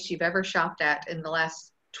any place you've ever shopped at in the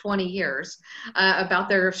last 20 years about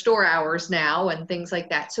their store hours now and things like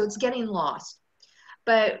that. So it's getting lost.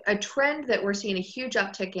 But a trend that we're seeing a huge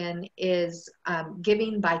uptick in is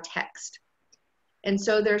giving by text. And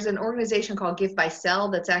so there's an organization called Give by Sell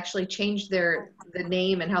that's actually changed the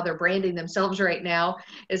name, and how they're branding themselves right now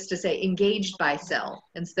is to say Engaged by Sell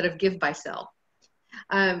instead of Give by Sell.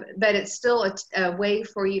 But it's still a way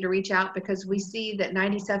for you to reach out, because we see that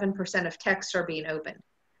 97% of texts are being opened.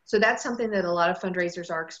 So that's something that a lot of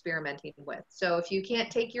fundraisers are experimenting with. So if you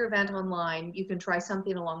can't take your event online, you can try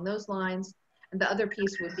something along those lines. And the other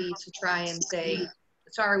piece would be to try and say,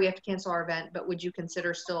 sorry, we have to cancel our event, but would you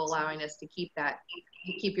consider still allowing us to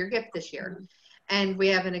keep your gift this year? And we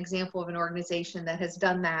have an example of an organization that has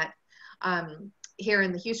done that here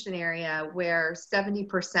in the Houston area, where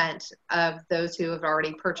 70% of those who have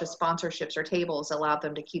already purchased sponsorships or tables allowed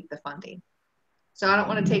them to keep the funding. So I don't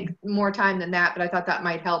want to take more time than that, but I thought that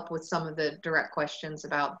might help with some of the direct questions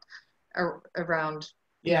about around.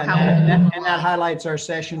 Yeah, how and that highlights our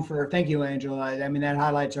session for, thank you, Angela. I mean, that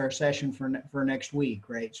highlights our session for next week,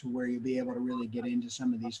 right? So where you'll be able to really get into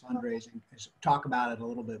some of these fundraising, talk about it a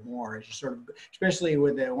little bit more, as you sort of, especially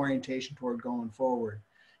with the orientation toward going forward.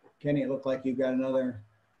 Kenny, it looked like you've got another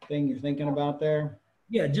thing you're thinking about there.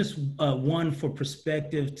 Yeah, just one for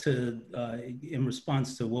perspective to, in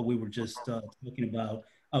response to what we were just talking about.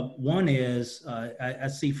 One is, I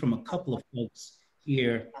see from a couple of folks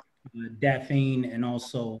here, Daphne and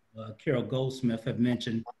also Carol Goldsmith have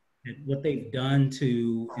mentioned that what they've done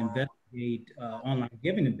to investigate online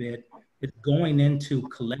giving a bit is going into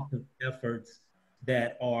collective efforts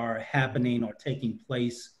that are happening or taking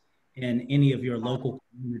place in any of your local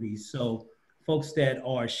communities. So folks that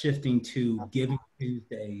are shifting to Giving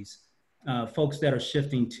Tuesdays, folks that are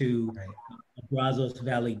shifting to Brazos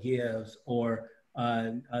Valley Gives, or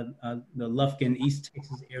the Lufkin East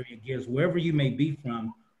Texas area gives, wherever you may be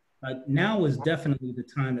from. Now is definitely the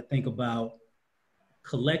time to think about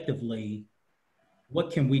collectively,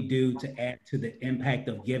 what can we do to add to the impact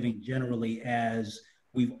of giving generally, as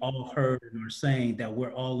we've all heard and are saying that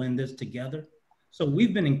we're all in this together. So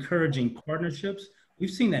we've been encouraging partnerships.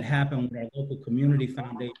 We've seen that happen with our local community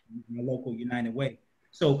foundation and our local United Way.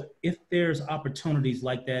 So if there's opportunities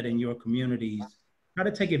like that in your communities, try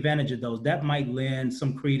to take advantage of those. That might lend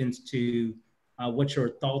some credence to what your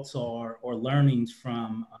thoughts are or learnings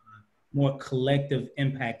from more collective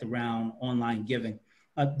impact around online giving.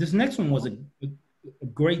 This next one was a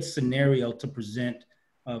great scenario to present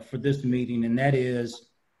for this meeting, and that is,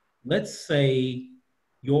 let's say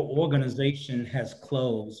your organization has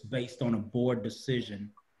closed based on a board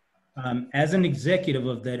decision. As an executive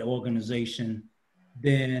of that organization,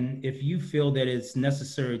 then if you feel that it's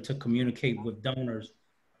necessary to communicate with donors,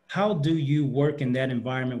 how do you work in that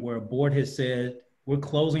environment where a board has said, we're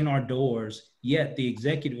closing our doors, yet the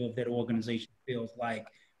executive of that organization feels like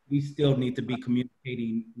we still need to be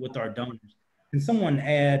communicating with our donors? Can someone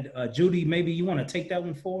add, Judy, maybe you want to take that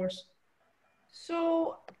one for us?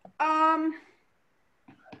 So, I'm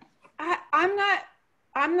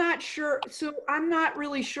not sure. So I'm not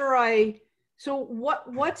really sure. So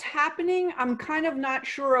what's happening? I'm kind of not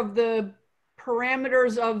sure of the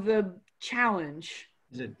parameters of the challenge.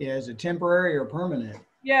 Is it temporary or permanent?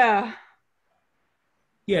 Yeah.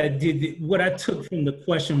 Yeah, what I took from the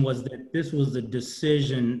question was that this was a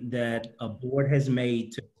decision that a board has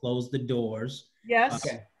made to close the doors. Yes.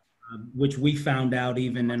 Okay. Which we found out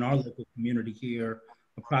even in our local community here,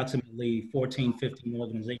 approximately 14, 15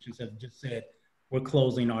 organizations have just said, we're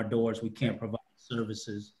closing our doors, we can't provide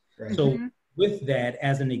services. Right. So with that,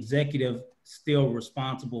 as an executive, still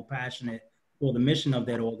responsible, passionate for the mission of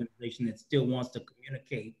that organization that still wants to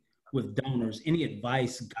communicate with donors, any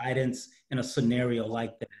advice, guidance in a scenario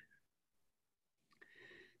like that?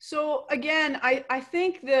 So again, I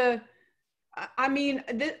think it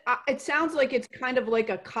sounds like it's kind of like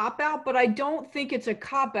a cop-out, but I don't think it's a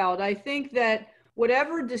cop-out. I think that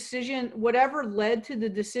whatever led to the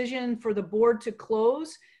decision for the board to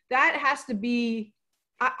close, that has to be,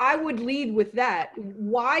 I would lead with that.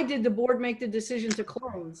 Why did the board make the decision to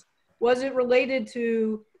close? Was it related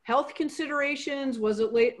to health considerations? Was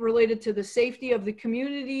it related to the safety of the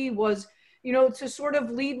community? Was, to sort of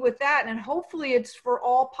lead with that. And hopefully it's for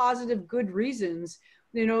all positive, good reasons,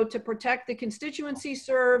 to protect the constituency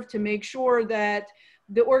served, to make sure that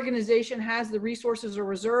the organization has the resources or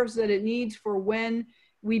reserves that it needs for when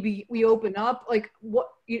we open up. Like, what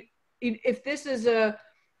if this is if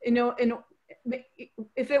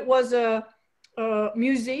it was a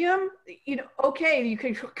museum, okay, you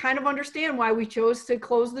can kind of understand why we chose to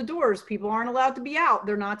close the doors. People aren't allowed to be out.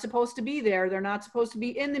 They're not supposed to be there. They're not supposed to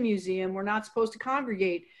be in the museum. We're not supposed to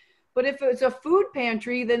congregate. But if it's a food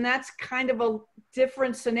pantry, then that's kind of a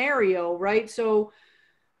different scenario, right? So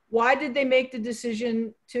why did they make the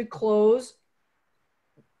decision to close?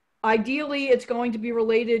 Ideally, it's going to be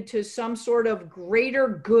related to some sort of greater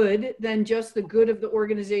good than just the good of the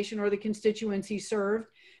organization or the constituency served.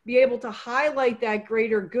 Be able to highlight that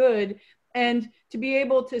greater good, and to be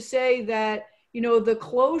able to say that, the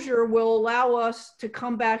closure will allow us to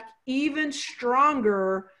come back even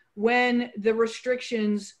stronger when the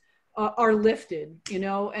restrictions are lifted,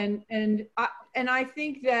 and I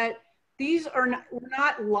think that we're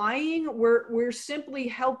not lying. We're simply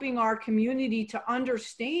helping our community to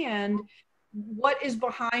understand what is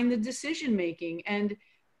behind the decision making. And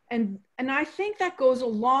I think that goes a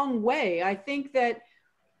long way. I think that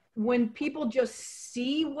when people just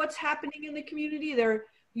see what's happening in the community,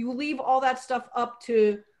 you leave all that stuff up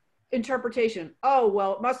to interpretation. Oh,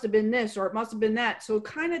 well, it must have been this or it must have been that. So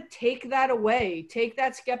kind of take that away, take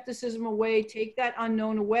that skepticism away, take that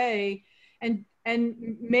unknown away, and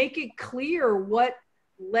make it clear what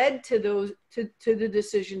led to those to the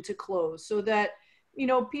decision to close, so that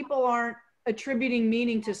people aren't attributing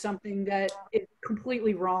meaning to something that is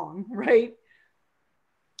completely wrong, right?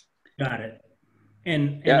 Got it.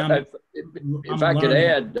 And yeah, if I could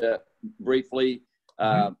add briefly,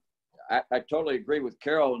 I totally agree with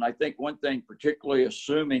Carol. And I think one thing, particularly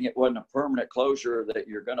assuming it wasn't a permanent closure that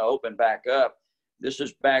you're going to open back up, this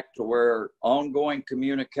is back to where ongoing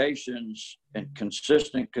communications and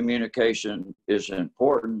consistent communication is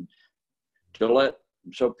important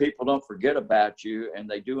so people don't forget about you and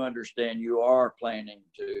they do understand you are planning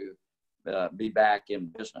to be back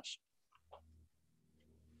in business.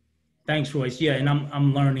 Thanks, Royce. Yeah, and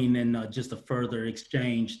I'm learning in just a further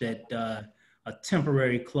exchange that a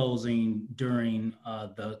temporary closing during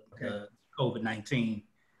the COVID-19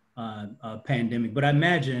 pandemic. But I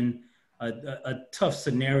imagine a tough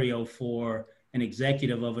scenario for an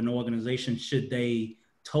executive of an organization. Should they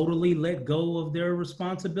totally let go of their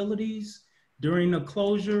responsibilities during a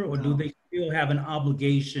closure, or do they still have an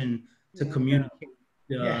obligation to communicate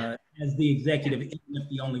as the executive, even if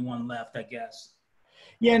the only one left, I guess?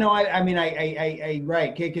 Yeah, no, I mean,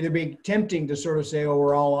 right. It'd be tempting to sort of say, oh,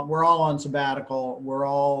 we're all on sabbatical, we're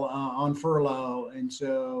all on furlough, and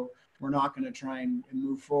so we're not going to try and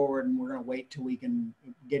move forward, and we're going to wait till we can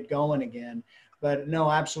get going again. But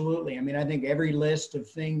no, absolutely. I mean, I think every list of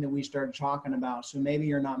thing that we started talking about, so maybe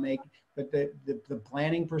you're not making, but the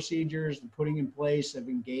planning procedures, the putting in place of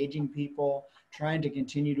engaging people, trying to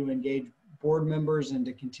continue to engage board members and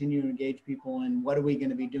to continue to engage people in what are we going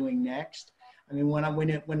to be doing next. I mean, when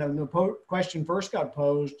the question first got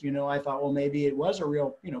posed, I thought, well, maybe it was a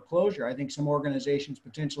real, closure. I think some organizations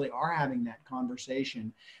potentially are having that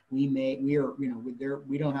conversation. We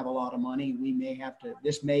don't have a lot of money. We may have to,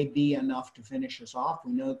 this may be enough to finish us off.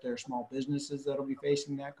 We know that there are small businesses that'll be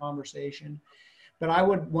facing that conversation. But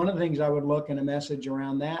one of the things I would look in a message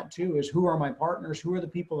around that too is, who are my partners? Who are the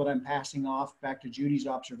people that I'm passing off? Back to Judy's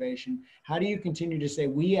observation, how do you continue to say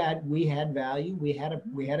we had value, we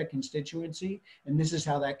had a constituency, and this is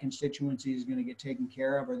how that constituency is going to get taken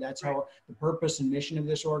care of, or that's how the purpose and mission of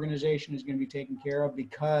this organization is going to be taken care of,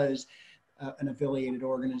 because an affiliated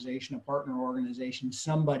organization, a partner organization,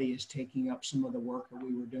 somebody is taking up some of the work that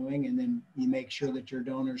we were doing, and then you make sure that your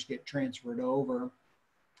donors get transferred over.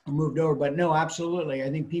 Moved over. But no, absolutely. I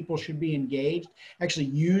think people should be engaged, actually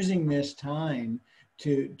using this time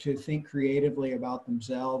to think creatively about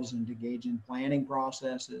themselves and to engage in planning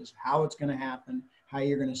processes, how it's going to happen, how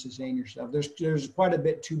you're going to sustain yourself. There's quite a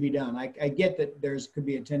bit to be done. I get that could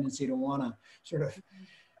be a tendency to want to sort of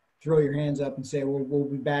throw your hands up and say, well, we'll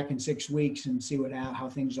be back in 6 weeks and see how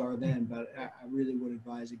things are then. But I really would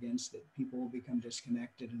advise against it. People will become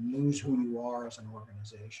disconnected and lose who you are as an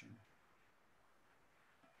organization.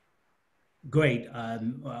 Great.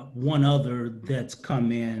 One other that's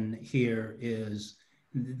come in here is,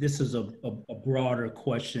 this is a broader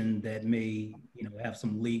question that may have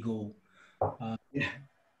some legal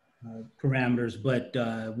parameters, but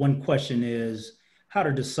one question is how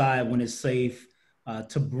to decide when it's safe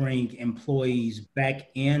to bring employees back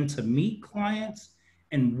in to meet clients,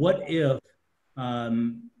 and what if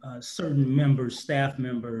certain staff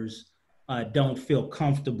members don't feel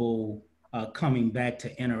comfortable coming back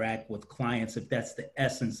to interact with clients, if that's the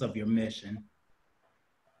essence of your mission?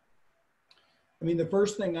 I mean, the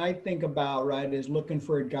first thing I think about, right, is looking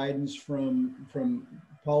for guidance from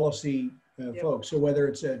policy folks. So whether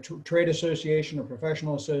it's a trade association or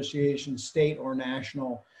professional association, state or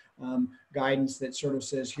national, guidance that sort of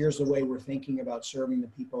says, here's the way we're thinking about serving the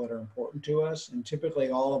people that are important to us. And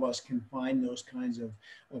typically all of us can find those kinds of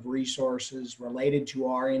resources related to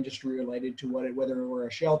our industry, related to whether we're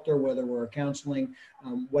a shelter, whether we're a counseling,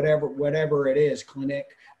 whatever it is,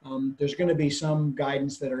 clinic. There's going to be some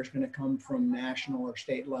guidance that is going to come from national or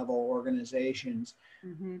state level organizations.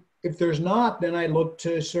 Mm-hmm. If there's not, then I look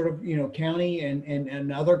to sort of, county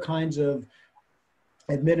and other kinds of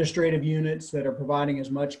administrative units that are providing as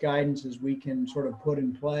much guidance as we can sort of put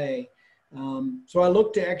in play. So I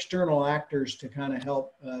look to external actors to kind of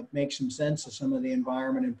help make some sense of some of the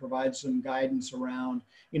environment and provide some guidance around,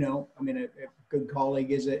 a good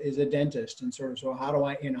colleague is a dentist, and sort of, so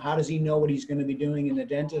how does he know what he's going to be doing in the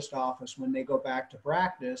dentist office when they go back to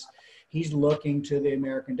practice? He's looking to the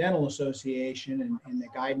American Dental Association and the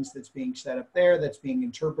guidance that's being set up there, that's being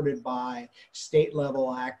interpreted by state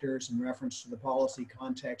level actors in reference to the policy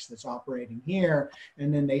context that's operating here.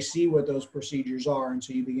 And then they see what those procedures are. And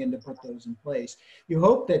so you begin to put those in place. You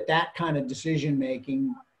hope that kind of decision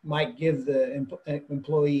making might give the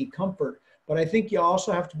employee comfort. But I think you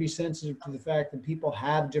also have to be sensitive to the fact that people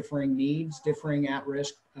have differing needs, differing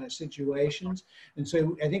at-risk situations. And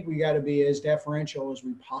so I think we got to be as deferential as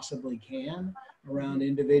we possibly can around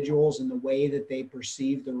individuals and the way that they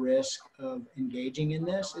perceive the risk of engaging in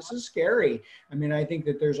this. This is scary. I mean, I think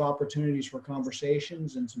that there's opportunities for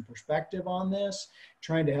conversations and some perspective on this,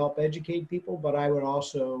 trying to help educate people. But I would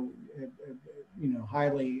also,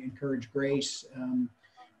 highly encourage grace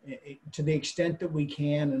to the extent that we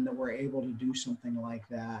can, and that we're able to do something like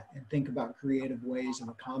that and think about creative ways of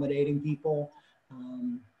accommodating people.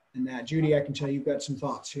 And that, Judy, I can tell you've got some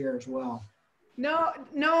thoughts here as well. No,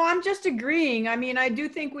 I'm just agreeing. I mean, I do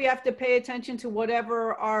think we have to pay attention to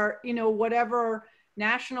whatever whatever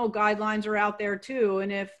national guidelines are out there too.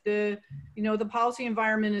 And if the policy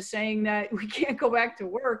environment is saying that we can't go back to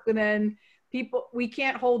work, then we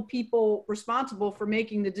can't hold people responsible for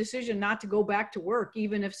making the decision not to go back to work,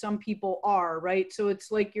 even if some people are, right? So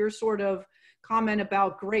it's like your sort of comment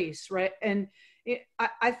about grace, right? And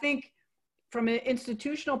I think from an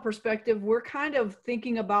institutional perspective, we're kind of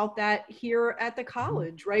thinking about that here at the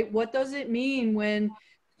college, right? What does it mean when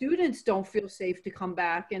students don't feel safe to come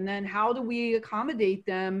back? And then how do we accommodate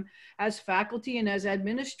them as faculty and as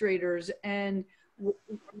administrators? And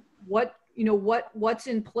what's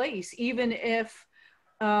in place, even if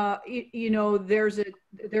there's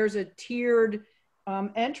a tiered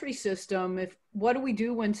entry system. What do we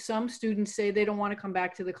do when some students say they don't want to come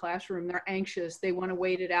back to the classroom? They're anxious. They want to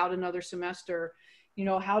wait it out another semester.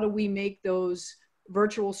 How do we make those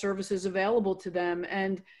virtual services available to them?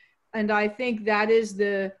 And I think that is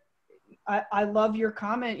I love your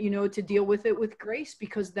comment, to deal with it with grace,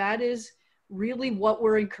 because that is really what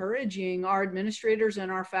we're encouraging our administrators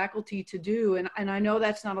and our faculty to do. And I know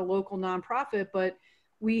that's not a local nonprofit, but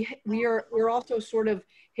we're also sort of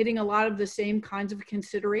hitting a lot of the same kinds of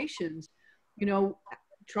considerations.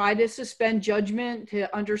 Try to suspend judgment,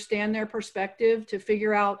 to understand their perspective, to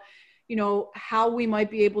figure out, how we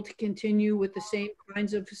might be able to continue with the same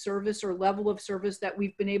kinds of service or level of service that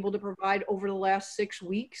we've been able to provide over the last 6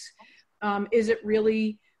 weeks. Is it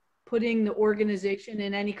really putting the organization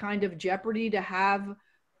in any kind of jeopardy to have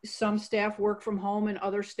some staff work from home and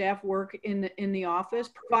other staff work in the office,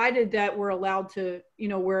 provided that we're allowed to,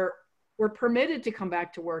 we're permitted to come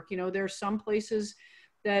back to work? There's some places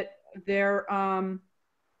that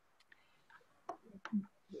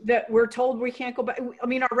that we're told we can't go back. I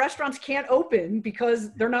mean, our restaurants can't open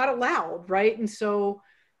because they're not allowed, right? And so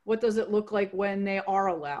what does it look like when they are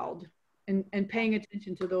allowed, and paying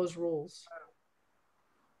attention to those rules?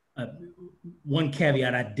 One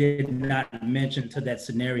caveat I did not mention to that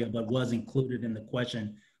scenario, but was included in the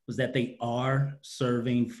question, was that they are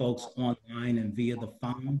serving folks online and via the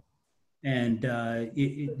phone. And to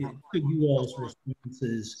you all's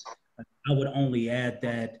responses, I would only add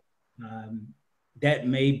that that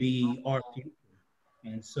may be our future.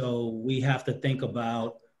 And so we have to think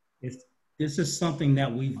about if this is something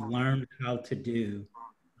that we've learned how to do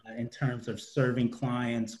in terms of serving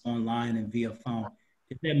clients online and via phone.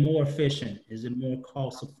 Is that more efficient? Is it more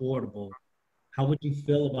cost affordable? How would you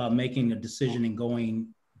feel about making a decision and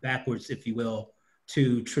going backwards, if you will,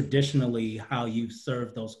 to traditionally how you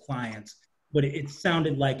serve those clients? But it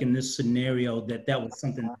sounded like in this scenario that was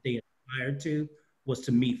something that they aspired to, was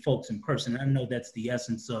to meet folks in person. I know that's the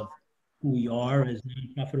essence of who we are as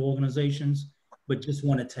nonprofit organizations, but just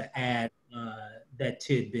wanted to add that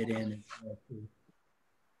tidbit in. What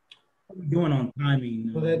are we doing on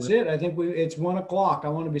timing? Well, that's it. I think it's 1 o'clock. I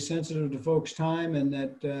want to be sensitive to folks' time, and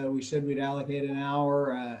that we said we'd allocate an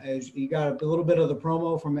hour. As you got a little bit of the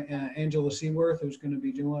promo from Angela Seaworth, who's going to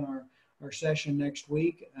be doing our session next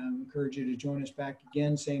week. I encourage you to join us back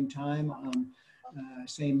again, same time,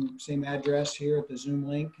 same address here at the Zoom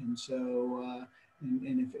link. And so,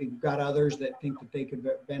 and if you've got others that think that they could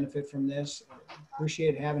benefit from this,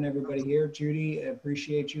 appreciate having everybody here. Judy,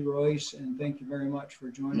 appreciate you, Royce, and thank you very much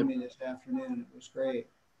for joining me this afternoon. It was great.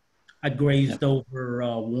 I grazed over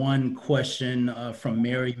one question from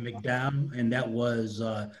Mary McDowell, and that was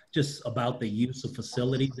just about the use of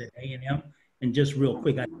facilities at A&M. And just real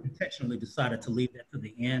quick, I intentionally decided to leave that to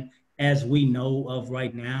the end. As we know of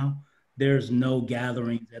right now, there's no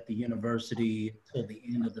gatherings at the university until the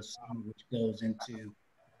end of the summer, which goes into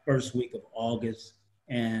first week of August.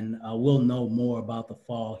 And we'll know more about the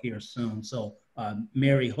fall here soon. So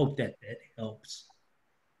Mary, hope that helps.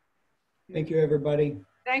 Thank you, everybody.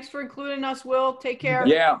 Thanks for including us, Will. Take care.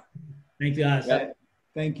 Yeah. Thanks, guys. Yeah.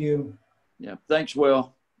 Thank you. Yeah. Thanks,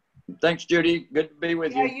 Will. Thanks, Judy. Good to be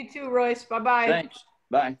with you. Yeah, you too, Royce. Bye-bye. Thanks.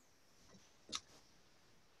 Bye.